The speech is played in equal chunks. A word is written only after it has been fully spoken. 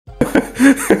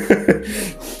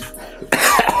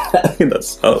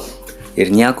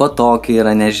Ir nieko tokio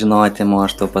yra nežinoti,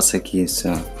 aš tau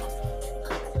pasakysiu.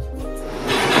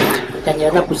 Ten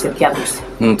viena pusė 4.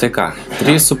 Nu tai ką,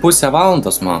 3,5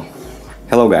 valandos, Mo.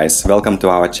 Hello guys, welcome to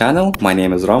our channel. My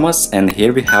name is Romas and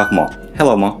here we have Mo.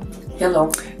 Hello, Mo. Hello.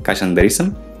 Ką šiandien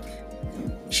darysim?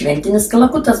 Šventinis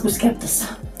kalakutas bus keptas.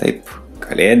 Taip,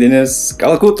 kalėdinis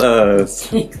kalakutas.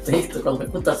 Taip, tu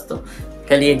kalakutas, tu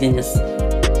kalėdinis.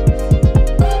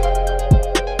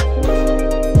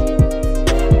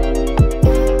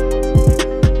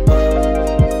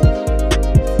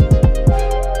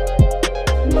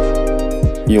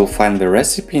 You'll find the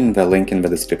recipe in the link in the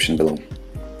description below,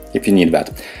 if you need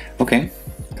that. Ok,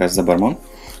 kas dabar, Mo?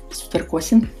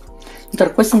 Sutarkuosim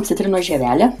citrino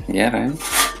žievelę. Gerai.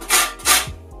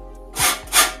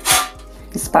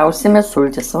 Įspausime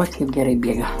sultis, o kaip gerai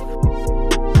bėga.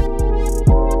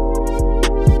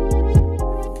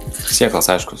 Sėklas,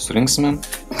 aišku, surinksime.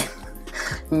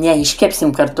 Ne,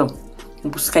 iškepsim kartu.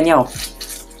 Bus skaniau.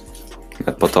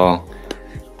 Bet po to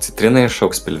citrinai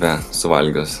išauks pilve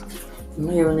suvalgius.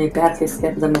 Nu jau perkais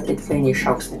kepdama, tai tikrai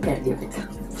neišauks, neperdėkite.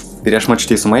 Prieš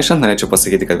močiutei sumaišant, norėčiau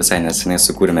pasakyti, kad visai neseniai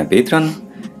sukūrėme Patreon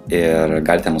ir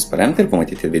galite mus paremti ir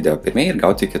pamatyti video pirmieji ir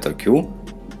gauti kitokių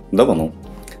dovanų.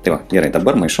 Tai va, gerai,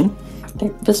 dabar maišom.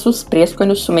 Taip, visus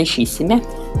prieskonius sumaišysime.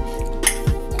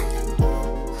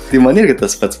 Tai man irgi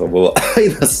tas pats buvo.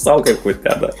 Eina sau kaip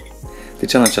kutėda. Tai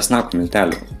čia nuo česnako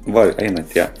miltelių. Va, eina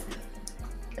tie.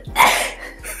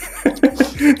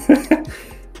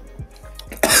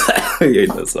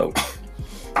 Eina sau.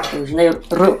 Žinai,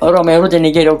 Romai rudenį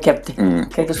geriau kepti.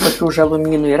 Kai visokių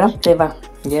žalumynų yra, tai va,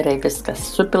 gerai viskas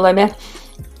supilame.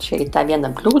 Čia į tą vieną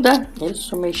bliūdą ir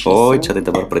sumaišysime. O, čia tai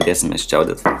dabar pradėsime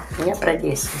ščiaudyti.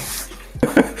 Nepradėsime.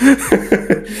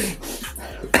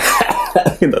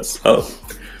 Eina sau.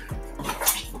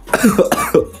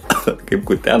 Kaip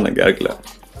kutena gerklę.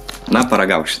 Na,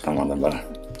 paragauk šitą man dabar.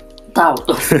 Tau,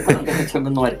 jeigu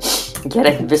nori.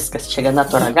 Gerai, viskas, čia gana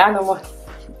to ragavimo.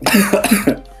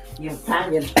 Ir tam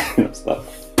ir.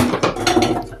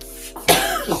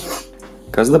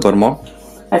 Kas dabar, Mo?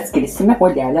 Atskirsime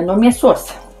odelę nuo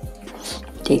mėsos.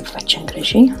 Taip, va čia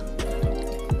gražiai.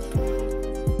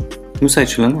 Visai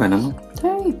čia lengvai, ne, Mo?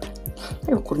 Taip.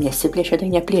 Jau kur nesiplėšia,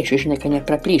 tai neplėšia, žinai, kad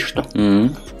nepraplyštų.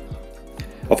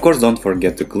 Of course, don't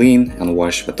forget to clean and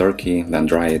wash the turkey, then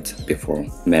dry it before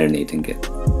marinating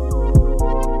it.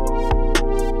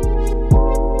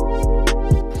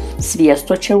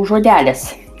 Sviesto čia už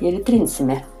odelės ir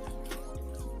įtrinsime.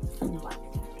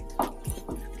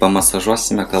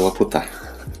 Pamasažuosime kalakutą.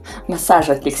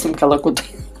 Masažą atliksim kalakutui.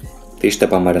 Tai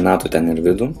ištepa marinatų ten ir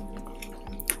vidų.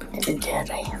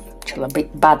 Gerai. Čia labai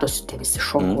badosi tie visi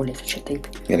šonkauliai, čia taip.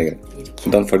 Gerai.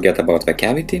 Don't forget about the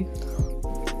cavity.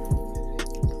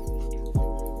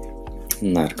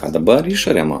 Na ir ką dabar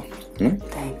išorė, Mo?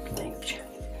 Taip čia.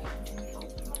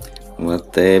 Va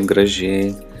taip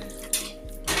gražiai.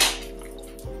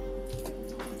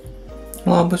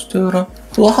 Labas, tai yra.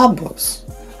 Labas.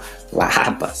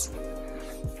 Labas.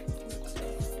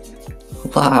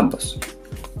 Labas.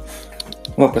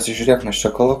 Va, pasižiūrėk, mes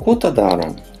čia kalakutą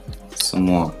darom.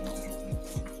 Sumo.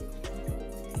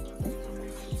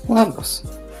 Labas.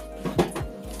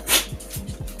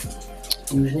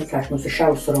 Žinai ką, aš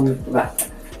nusišiausiu Romai. Va.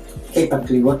 Kaip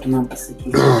atgaivotų man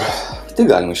pasakyti. Tai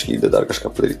galima išlydyti dar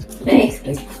kažką padaryti.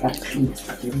 Taip, atšlydės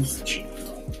padarysi čia.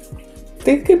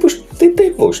 Tai kaip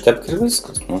taip užtepk ir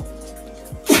viskas, nu.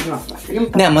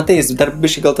 Ne, matai, dar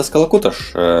biškai gal tas kalakutas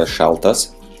šaltas.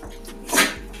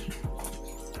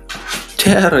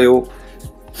 Čia yra jau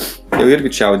irgi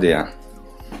čiaudėja.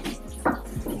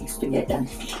 Jie ten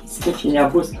skaičiai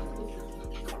nebus.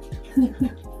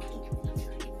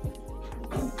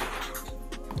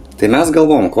 Tai mes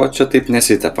galvom, ko čia taip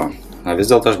nesitepa. Vis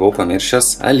dėlto aš buvau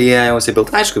pamiršęs aliejaus įpilt.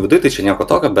 Aišku, viduje tai čia nieko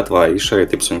tokio, bet va,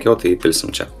 išorėje taip sunkiau, tai įpilsim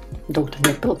čia. Daug tu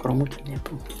nepilk, Romų tu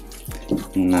nepilk.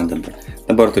 Na,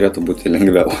 dabar turėtų būti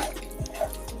lengviau.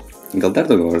 Gal dar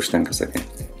daugiau užtenka, sakai?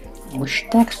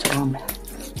 Užteks, Romai.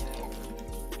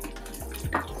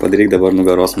 Padaryk dabar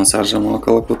nugaros masažą mano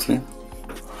kalakutui.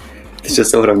 Tai čia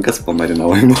savo rankas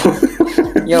pamarinavai.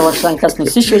 Jau aš rankas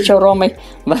nusišviečiau, Romai.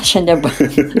 Va, šiandien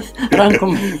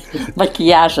rankom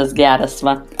makijažas geras,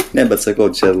 va. Ne, bet sakau,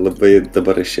 čia labai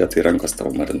dabar išėjo, tai rankos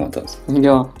tavo marinuotos.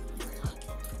 Jo.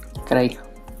 Tikrai.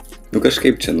 Nu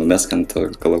kažkaip čia numesk ant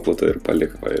kalakuto ir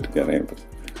palik, va, ir gerai.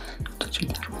 Tu čia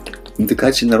nerodym. Tai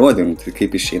ką čia nerodym, tai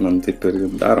kaip išeinam, taip ir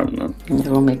darom, nu.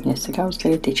 Romai nesigaus,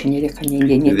 tai čia nereikia,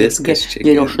 ne. Viskas čia.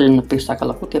 Geriau šalį nupaistą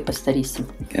kalakutą ir pasidarysim.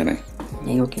 Gerai.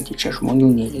 Nejaukinti čia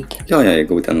žmonių nereikia. Jo,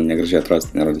 jeigu ten negražiai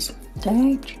atrodys, tai nerodysim.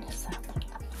 Taip, čia nesąmonė.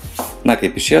 Na,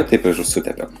 kaip išėjo, taip ir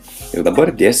sutepiau. Ir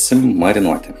dabar dėsim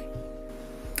marinuoti.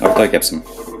 O to kepsim.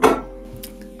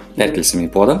 Perkelsim į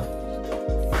puodą.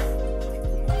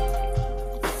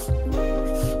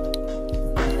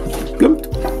 Pliumpt.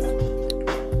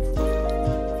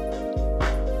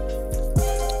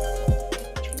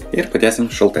 Ir padėsim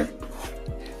šaltai.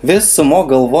 Visumo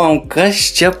galvojom, kas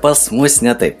čia pas mus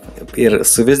ne taip. Ir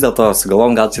vis dėlto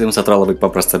sugalvom, gal čia jums atrodo labai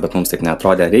paprasta, bet mums taip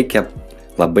neatrodė. Reikia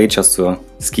labai čia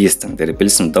suskystinti ir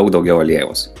įpilsim daugiau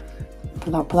aliejaus.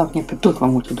 Palauk, nepipilk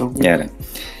mūsų daugiau. Gerai.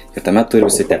 Ir tuomet turi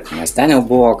užsitepti, nes ten jau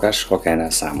buvo kažkokia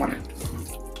nesąmonė.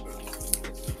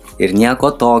 Ir nieko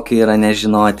tokio yra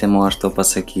nežinoti, aš to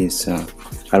pasakysiu.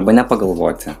 Arba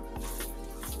nepagalvoti.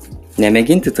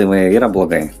 Nemėginti tai yra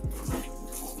blogai.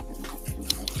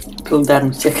 Kol dar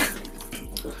nusiek.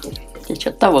 Tai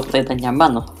čia tavo klaida, ne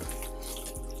mano.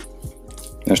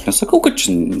 Aš nesakau,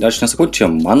 čia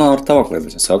mano ar tavo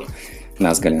klaida. Tiesiog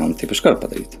mes galėjom taip iškart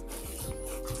padaryti.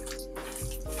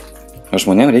 O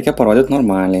žmonėm reikia parodyti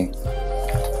normaliai.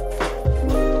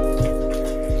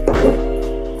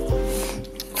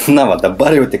 Na va,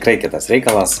 dabar jau tikrai kitas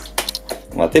reikalas.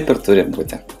 Va, taip ir turi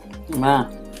būti.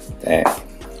 Va. Taip.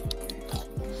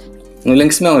 Nu,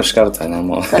 linksmiau iš karto,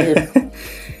 nemo. Taip.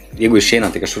 Jeigu išeina,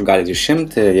 tai kažkur galite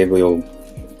išimti, jeigu jau...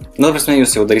 Nu, prasme,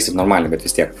 jūs jau darysit normaliai, bet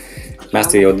vis tiek. Mes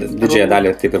tai jau didžiąją dalį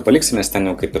taip ir paliksime, ten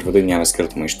jau kaip ir viduje nėra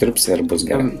skirtumo, ištirps ir bus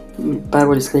gerai.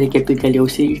 Parodys, kad reikia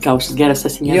galiausiai gausis geras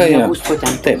asinės, nebus po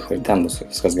ten. Taip, ir ten bus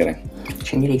viskas gerai.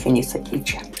 Čia nereikia nei sakyti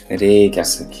čia. Reikia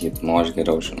sakyti, aš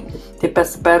geriau žinau. Taip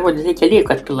parodys, reikia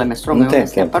lieka, kad pilamės Romai,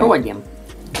 mes neparodėm.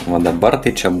 O dabar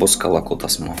tai čia bus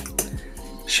kalakutas,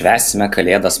 Švęsime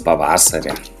kalėdas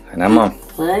pavasarį, ne,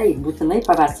 Tai, būtinai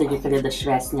pavasarį kalėdas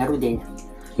švęs, ne rudenį.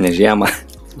 Ne žiemą.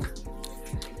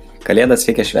 Kalėdas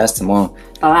reikia švęsti,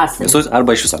 pavasarį.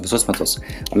 Arba iš visus metus.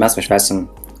 O mes švęsim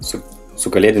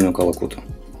su kalėdiniu kalakutu.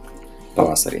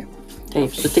 Pavasarį.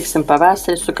 Taip, sutiksim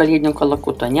pavasarį su kalėdiniu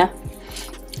kalakutu, ne?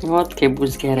 Vat kaip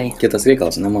bus gerai. Kitas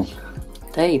reikalas, ne,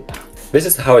 Taip. This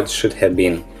is how it should have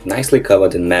been. Nicely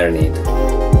covered in marinade.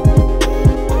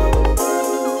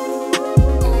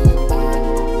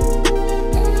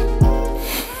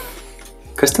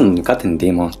 Kas ten, ką ten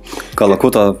dėjimo?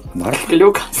 Kalakuto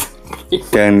Kliukas.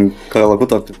 Ten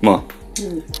kalakuto apipimo.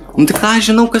 Nu tai ką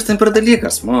žinau, kas ten per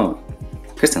dalykas,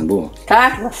 Kas ten buvo?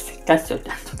 Kaklas, kas jau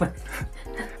ten?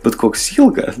 Bet koks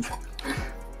ilgas.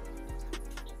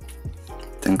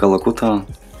 Ten kalakuto.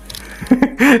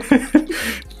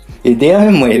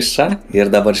 Įdėjome maišą ir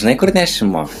dabar žinai, kur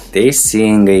nešimo?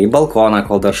 Teisingai, į balkoną,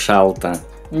 kol dar šalta.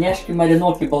 Neški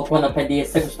marinuok į balkoną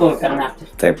padėjęs, jeigu stovi per naktį.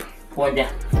 Taip. Puode.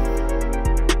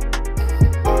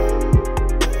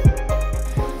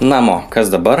 Namo,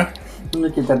 kas dabar? Nu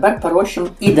tai dabar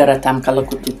paruošim įdarą tam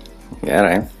kalakutui.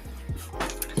 Gerai.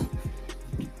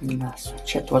 Na,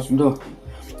 čia tuos du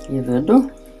į vidų.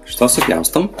 Šitos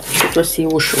supjaustom. Šitos į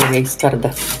užšūrį į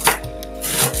skardą.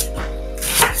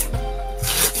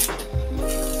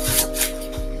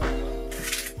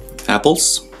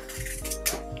 Apples.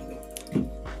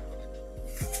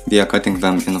 We are cutting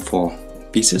them in 4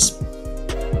 pieces.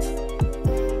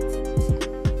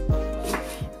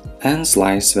 And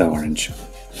slice the orange.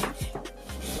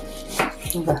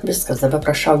 Va, viskas, dabar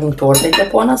prašaudink tortą,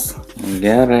 ponas.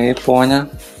 Gerai, ponia.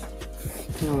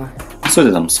 Nu va.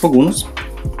 Sudedam svogūnus.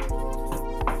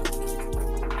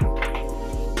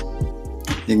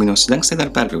 Jeigu neusidengs, tai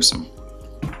dar perpjausim.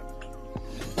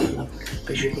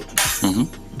 Pažiūrėkime.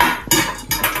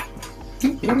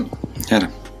 Gerai.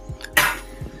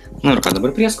 Nu ir ką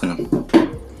dabar prieskonių?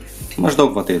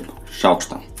 Maždaug va taip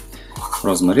šaukštą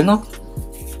rozmarino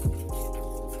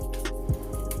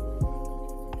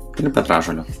ir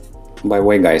petražolių. By the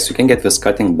way, guys, you can get this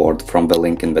cutting board from the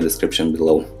link in the description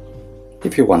below,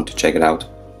 if you want to check it out.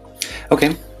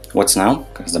 Okay, what's now?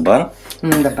 Kas dabar?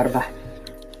 Dabar va.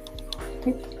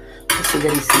 Taip,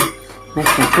 pasidarysim.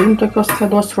 Mes neturim tokios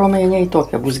skados Romoje, nei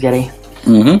tokia bus gerai.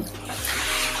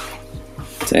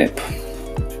 Taip.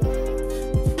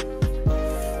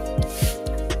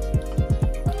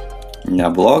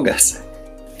 Neblogas.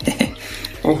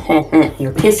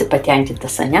 Juk esi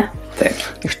patenkintas, ane? Taip.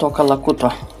 Iš to kalakuto.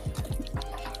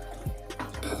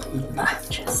 Na,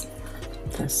 čia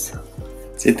tas.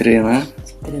 Citrina.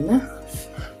 Citrina.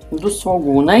 2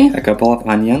 svogūnai. A couple of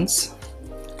onions.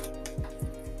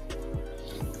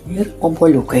 Ir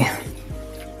obuoliukai.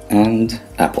 And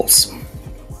apples.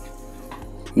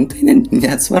 Nu, tai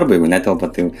net svarbu, jeigu netelpa,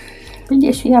 tai...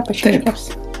 Pridėsiu ją pačiaškės.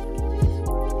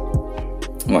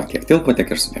 Va, kiek tilpo, tiek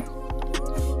ir sudėjau.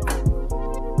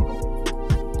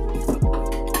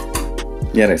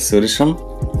 Gerai, surišam.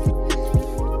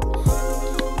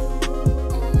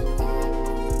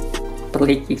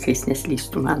 laikyk, kai jis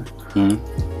neslystų man.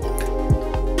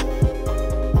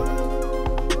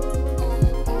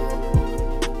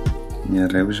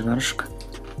 Gerai užveršk.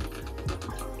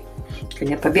 Kad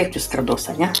nepabėgtų skardos,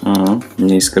 ne?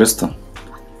 Neįskristų.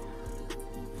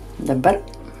 Dabar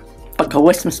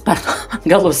pakavosim sparno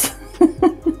galus.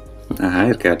 Aha,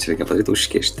 ir ką čia reikia padaryti,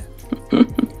 užkišti.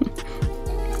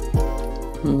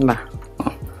 Va.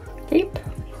 Taip.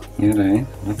 Gerai,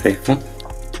 va taip.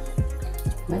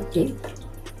 Va taip.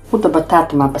 O dabar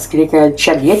tatą man paskui reikia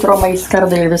čia dėti Romą į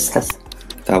skardą ir viskas.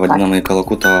 Ta vadinamai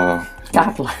kalakuto...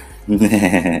 Kaklą.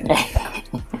 Ne.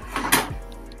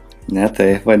 Ne, tai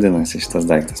vadinasi šitas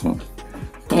daiktas man.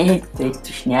 Taip,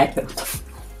 tu šnekiau.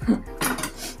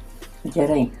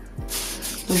 Gerai.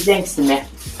 Uždengsime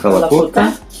kalakutą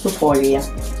su folija.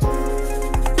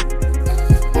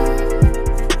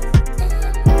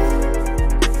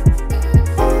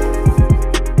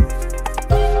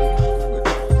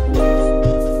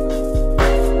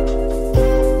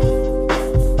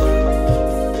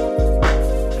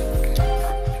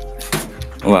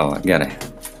 Va, gerai.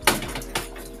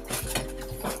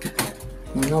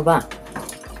 Nu va.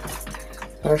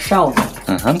 Prašau.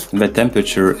 The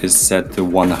temperature is set to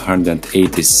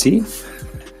 180 C.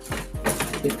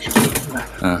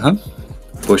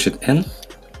 Push it in.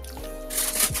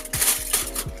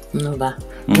 Nu va.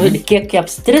 Nu, kiek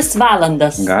keps 3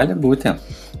 valandas. Gali būti.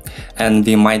 And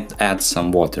we might add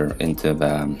some water into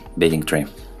the baking tray.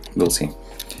 We'll see.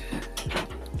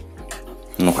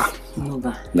 Nu ką. Nu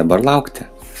va. Dabar laukti.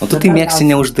 O tu tai mėgsi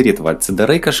neuždaryti, va,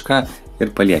 atsidarai kažką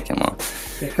ir paliekimo.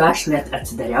 Ir ką aš net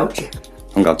atsidariau čia.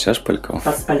 Gal čia aš palikau?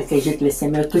 Pas palikai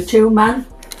žirklėsėme, tu čia jau man.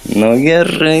 Nu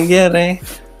gerai, gerai.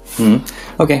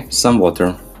 Ok, some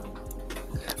water.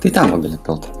 Tai ten gali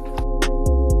pilt.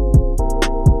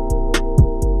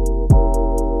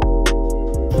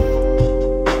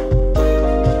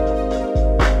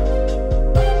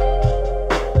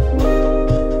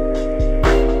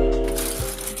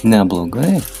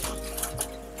 Neblogai.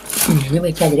 Žinai,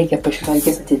 vaikelį reikia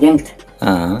pašrankės atidengti.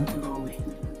 Aha.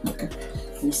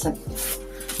 Visą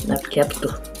apkeptų.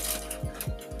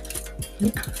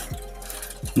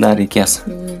 Dar reikės.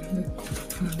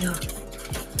 Jo.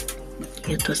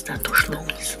 Ir tos datų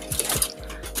šlaunys.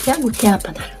 Jeigu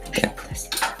kepa dar.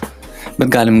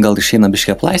 Bet galim gal išeina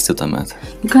biškį aplaisti tuomet.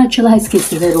 Ką čia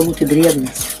laiskės ir vėliau būti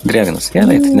drėgnas? Drėgnas,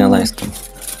 gerai, tai nelaistum.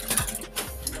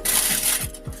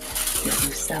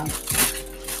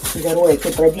 Sudaruoju,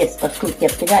 kai pradės, paskui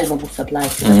kepti galima bus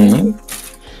aplaistyti.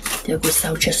 Tegu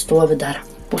savo čia stovi dar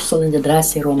pusvalandį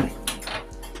drąsiai Romai.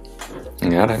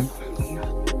 Gerai.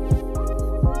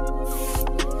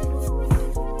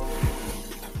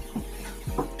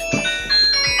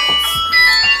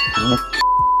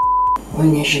 O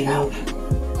nežinau.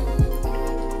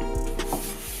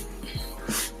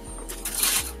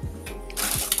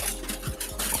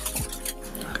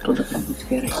 Atrodo, kad bus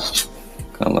gerai.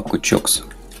 Kalakučiuks.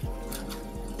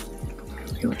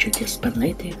 Jau čia tie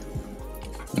sparnai, tai...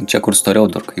 Čia kur storiau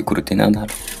dar, kai krūtinė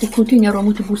dar. Tai krūtinė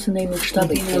Romutė bus jinai minkšta.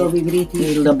 Labai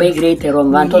greitai. Labai greitai,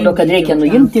 Rom. Man atrodo, kad reikia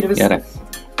nuimti ir viską. Gerai.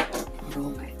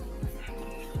 Romai.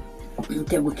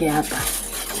 Tegu kepa.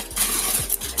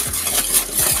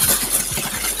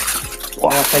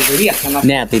 O, pažiūrėk,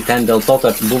 Ne, tai ten dėl to,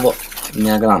 kad buvo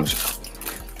negramžiai.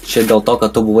 Čia dėl to,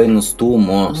 kad tu buvai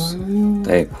nustūmus.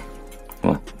 Taip.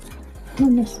 Va. Nu,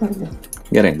 nesvarbu.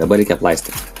 Gerai, dabar reikia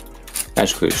aplaistyti.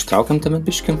 Aišku, ištraukiam tame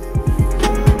biškį.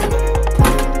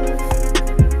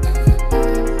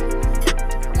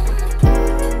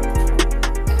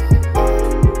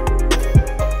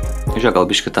 Žiūrėk, gal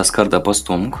biškį tą skardą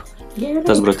pastumk. Gerai.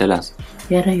 Tas groteles.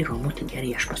 Gerai, Romutė,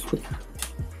 gerai, aš paskui.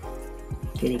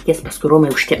 Kai reikės paskui Romai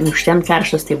užtem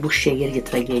karštas, tai bus čia irgi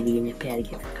tragedija,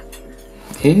 nepergyvenk.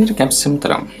 Ir kepsim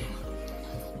tram.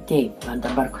 Taip, man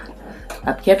dabar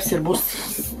apkeps ir bus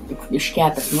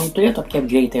iškepęs. Nu, turėtų apkepti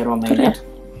greitai Romai, ne?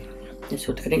 Jis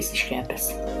jau tikrai iškepęs.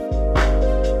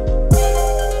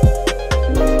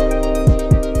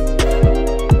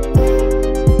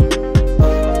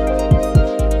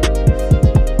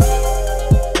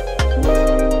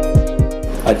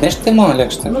 Atnešti mano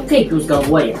lėkštę? Nu, kaip jūs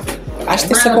galvojate? Aš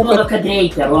tai sakau, Man atrodo, kad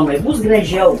reikia, Romai, bus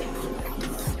gražiau.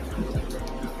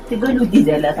 Tai galiu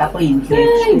didelę tą paimti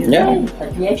lėkštę.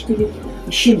 Atnešti ir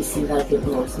išimsim gal kaip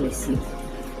nors mesyti.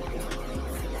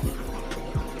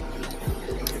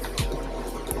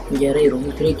 Gerai,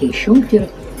 Romut, reikia išjungti ir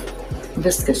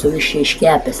viskas jau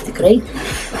iškepęs tikrai.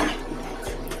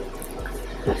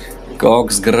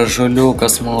 Koks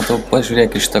gražuliukas, matau,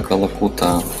 pažiūrėk iš tą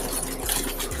kalakutą.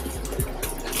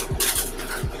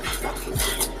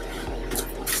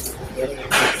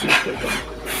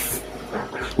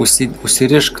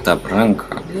 Užsirišk tą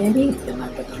ranką. Nereikia, man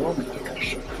tą romą tik aš.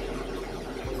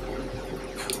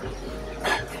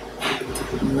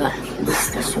 Na,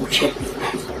 viskas jau čia.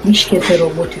 Iškėpė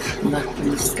robotiškai, na,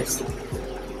 viskas.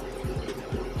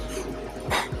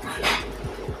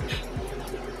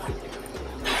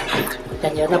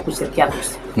 Ten viena pusė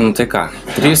kepusi. Nu tai ką,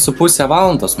 3,5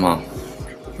 valandos, man.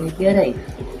 Tai gerai.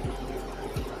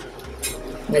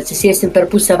 Atsisėsim per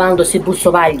pusę valandos ir bus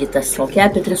suvalgytas, o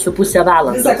kepė 3,5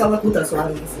 valandos. Visą kalakutą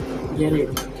suvalgysim. Gerai,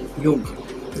 jum.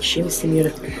 Išimsim ir...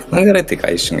 Na gerai, tai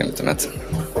ką išimtumėt?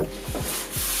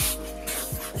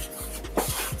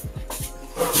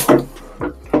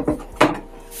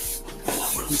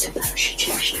 Atsidaro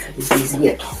šičia, šičia, visais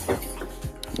vietų.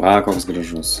 Va, koks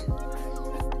gražus.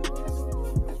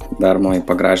 Dar moj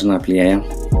pagražina aplieja.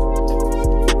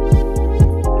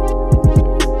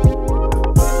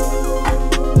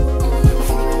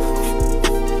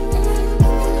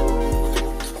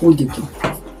 Kūdikį.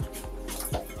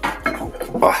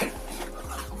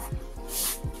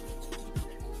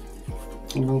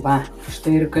 Nu va,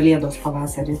 štai ir kalėdos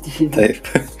pavasarį. Taip.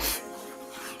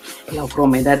 Lauk,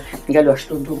 Romai, dar galiu aš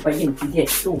tų paimti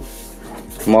dėčių.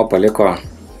 Mo paliko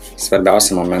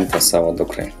svarbiausią momentą savo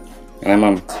dukrai. Ne,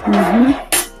 mam?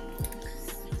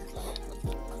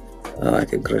 Ai,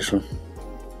 kaip gražu.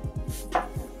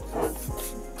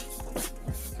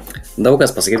 Daug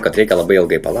kas pasakyt, kad reikia labai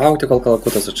ilgai palaukti, kol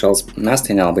kalakutas atšals. Mes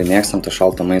tai nelabai mėgstam to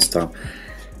šalto maisto.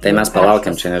 Tai mes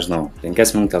palaukiam čia, nežinau,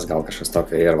 5 minutės gal kažkas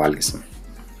tokio ir valgysim.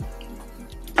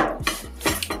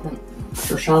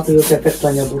 Su šalto jokio efekto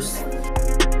nebus.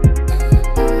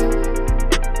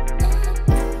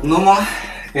 Nu,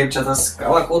 kaip čia tas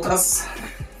kalakutas?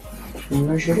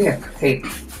 Nu, žiūrėk, kaip.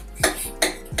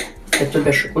 Tai tu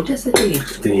be šakutės atėjai?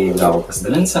 Tai gal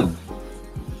pasidalinsim?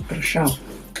 Prašau.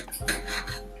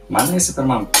 Man neisi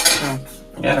pirmam?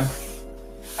 Gerai.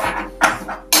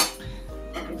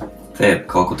 Taip,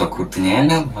 kalakuto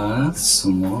krūtinėlė, va,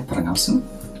 sumu, paragausim.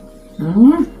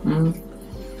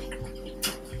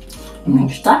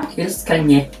 Minkšta ir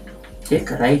skani.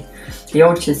 Tikrai.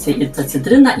 Jaučiasi į tą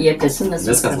citriną, į apelsiną.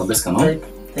 Viskas labai skanu. Taip,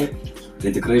 taip.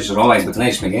 Tai tikrai žiūrovai,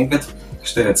 būtinai išmėginkit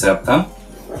šitą receptą.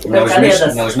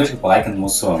 Neužmirškit palaikinti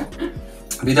mūsų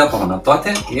video,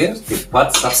 komentuoti ir taip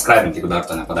pat subscribinti, jeigu dar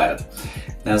to nepadarėt.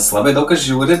 Nes labai daug kas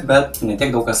žiūri, bet ne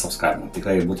tiek daug kas subscribina.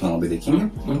 Tikrai būtume labai dėkingi.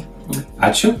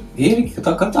 Ačiū ir iki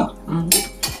kito karto.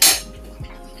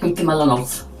 Iki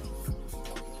malonaus.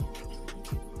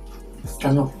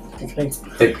 Skanu, tikrai.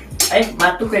 Taip. Eik,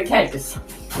 matukai kelkis.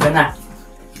 Gana.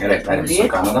 Gerai, darėm su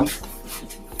kamerom.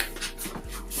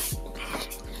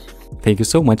 Thank you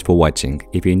so much for watching.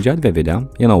 If you enjoyed the video,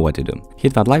 you know what to do.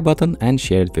 Hit that like button and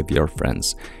share it with your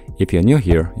friends. If you're new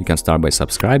here, you can start by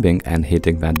subscribing and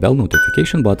hitting that bell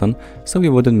notification button so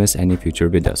you wouldn't miss any future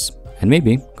videos. And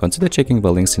maybe consider checking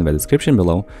the links in the description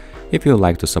below if you would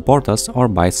like to support us or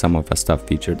buy some of the stuff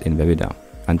featured in the video.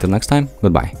 Until next time,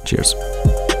 goodbye. Cheers.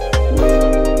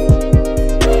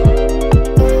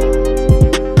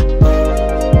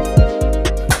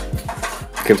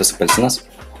 Kaip tas apelsinas?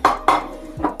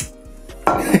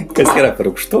 Kas yra per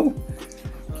rūgštų?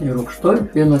 Ir rūgštų,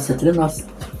 vienos citrinos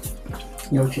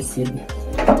jaučiasi irgi.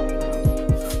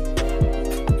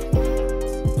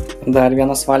 Dar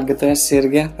vienas valgytojas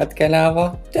irgi atkeliavo.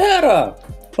 Tėra!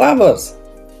 Labas!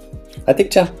 Atik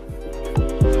čia.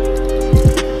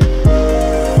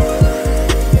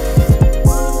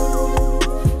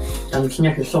 Ten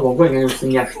užsinekai savo gojį,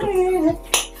 neužsineštų.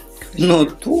 Nu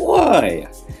tuoj!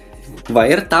 Va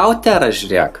ir tau, Tėra,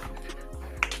 žiūrėk.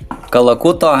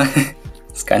 Kalakuto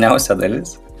skaniausia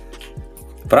dalis.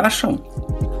 Prašom.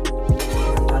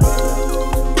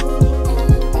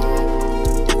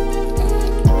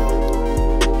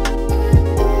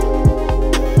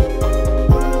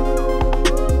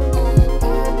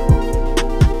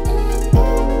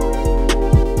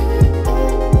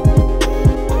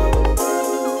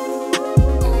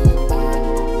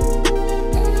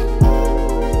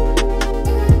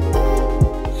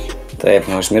 Taip,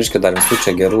 neužmirškit dar visų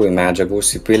čia gerųjų medžiagų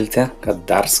užsipilti, kad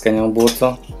dar skaniau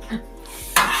būtų.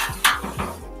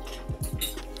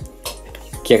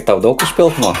 Kiek tau daug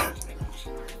užpilt nuo?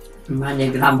 Man nei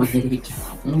gramų nereikia.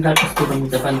 Gal paskui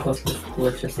ramutę pankoskus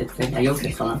plačias ir tai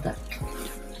nejaukiai salata.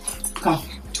 Ką?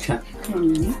 Čia.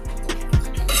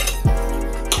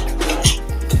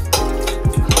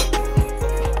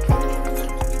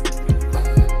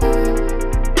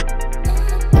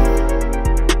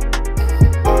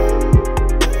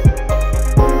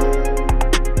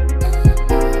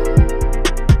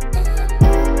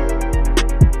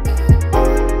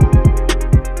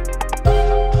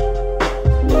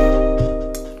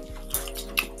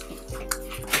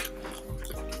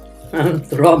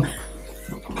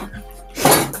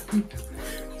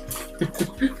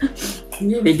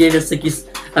 Vedėvis sakys,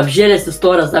 apžėlės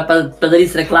istoras, dar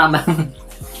padarys reklamą.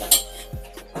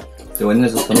 Tai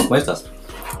vadinasi skanus maistas.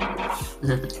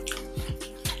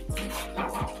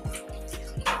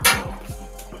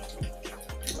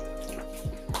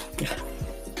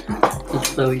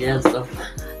 Saujeso.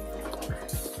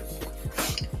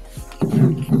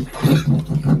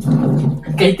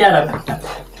 Kai tėra.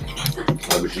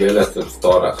 Apžėlės ir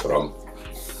storas, Rom.